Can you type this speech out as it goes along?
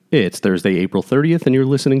It's Thursday, April 30th, and you're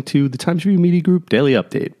listening to the Times Review Media Group Daily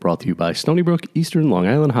Update, brought to you by Stony Brook Eastern Long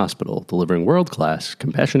Island Hospital, delivering world-class,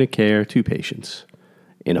 compassionate care to patients.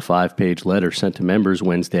 In a 5-page letter sent to members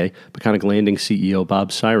Wednesday, Peconic Landing CEO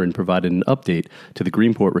Bob Siren provided an update to the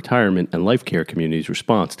Greenport retirement and life care community's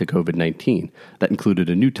response to COVID-19 that included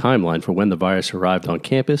a new timeline for when the virus arrived on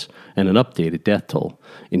campus and an updated death toll.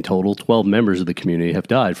 In total, 12 members of the community have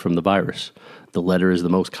died from the virus. The letter is the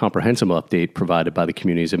most comprehensive update provided by the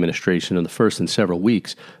community's administration in the first in several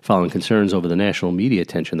weeks, following concerns over the national media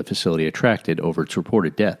attention the facility attracted over its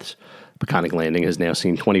reported deaths. Peconic Landing has now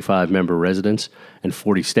seen 25 member residents and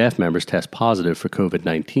 40 staff members test positive for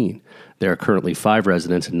COVID-19. There are currently 5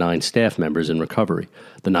 residents and 9 staff members in recovery.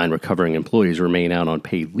 The 9 recovering employees remain out on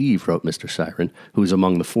paid leave, wrote Mr. Siren, who is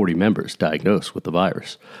among the 40 members diagnosed with the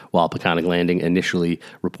virus. While Peconic Landing initially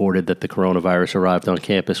reported that the coronavirus arrived on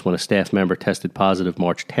campus when a staff member tested positive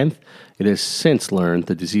March 10th, it has since learned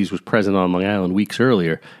the disease was present on Long Island weeks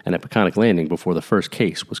earlier and at Peconic Landing before the first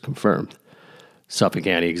case was confirmed. Suffolk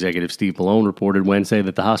County Executive Steve Malone reported Wednesday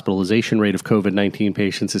that the hospitalization rate of COVID-19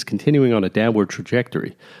 patients is continuing on a downward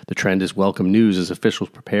trajectory. The trend is welcome news as officials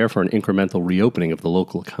prepare for an incremental reopening of the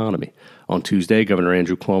local economy. On Tuesday, Governor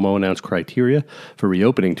Andrew Cuomo announced criteria for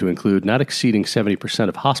reopening to include not exceeding 70%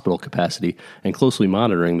 of hospital capacity and closely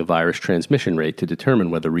monitoring the virus transmission rate to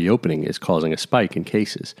determine whether reopening is causing a spike in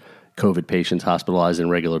cases. COVID patients hospitalized in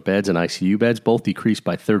regular beds and ICU beds both decreased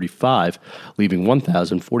by 35, leaving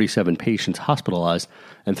 1,047 patients hospitalized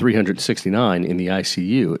and 369 in the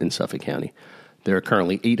ICU in Suffolk County. There are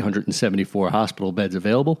currently 874 hospital beds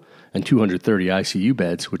available and 230 ICU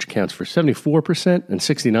beds, which accounts for 74% and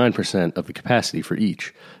 69% of the capacity for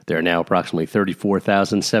each. There are now approximately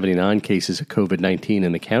 34,079 cases of COVID-19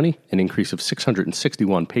 in the county, an increase of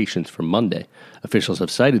 661 patients from Monday. Officials have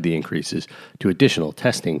cited the increases to additional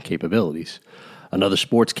testing capabilities. Another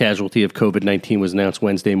sports casualty of COVID-19 was announced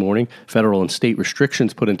Wednesday morning. Federal and state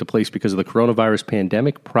restrictions put into place because of the coronavirus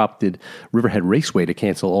pandemic prompted Riverhead Raceway to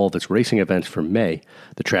cancel all of its racing events for May.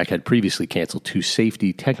 The track had previously canceled 2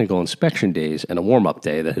 safety technical inspection days and a warm-up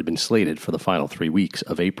day that had been slated for the final 3 weeks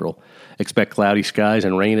of April. Expect cloudy skies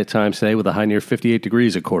and rain at times today with a high near 58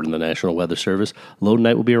 degrees according to the National Weather Service. Low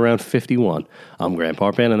tonight will be around 51. I'm Grant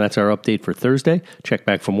Parpan, and that's our update for Thursday. Check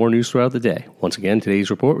back for more news throughout the day. Once again, today's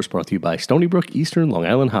report was brought to you by Stony Brook Eastern Long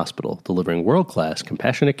Island Hospital, delivering world-class,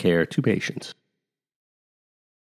 compassionate care to patients.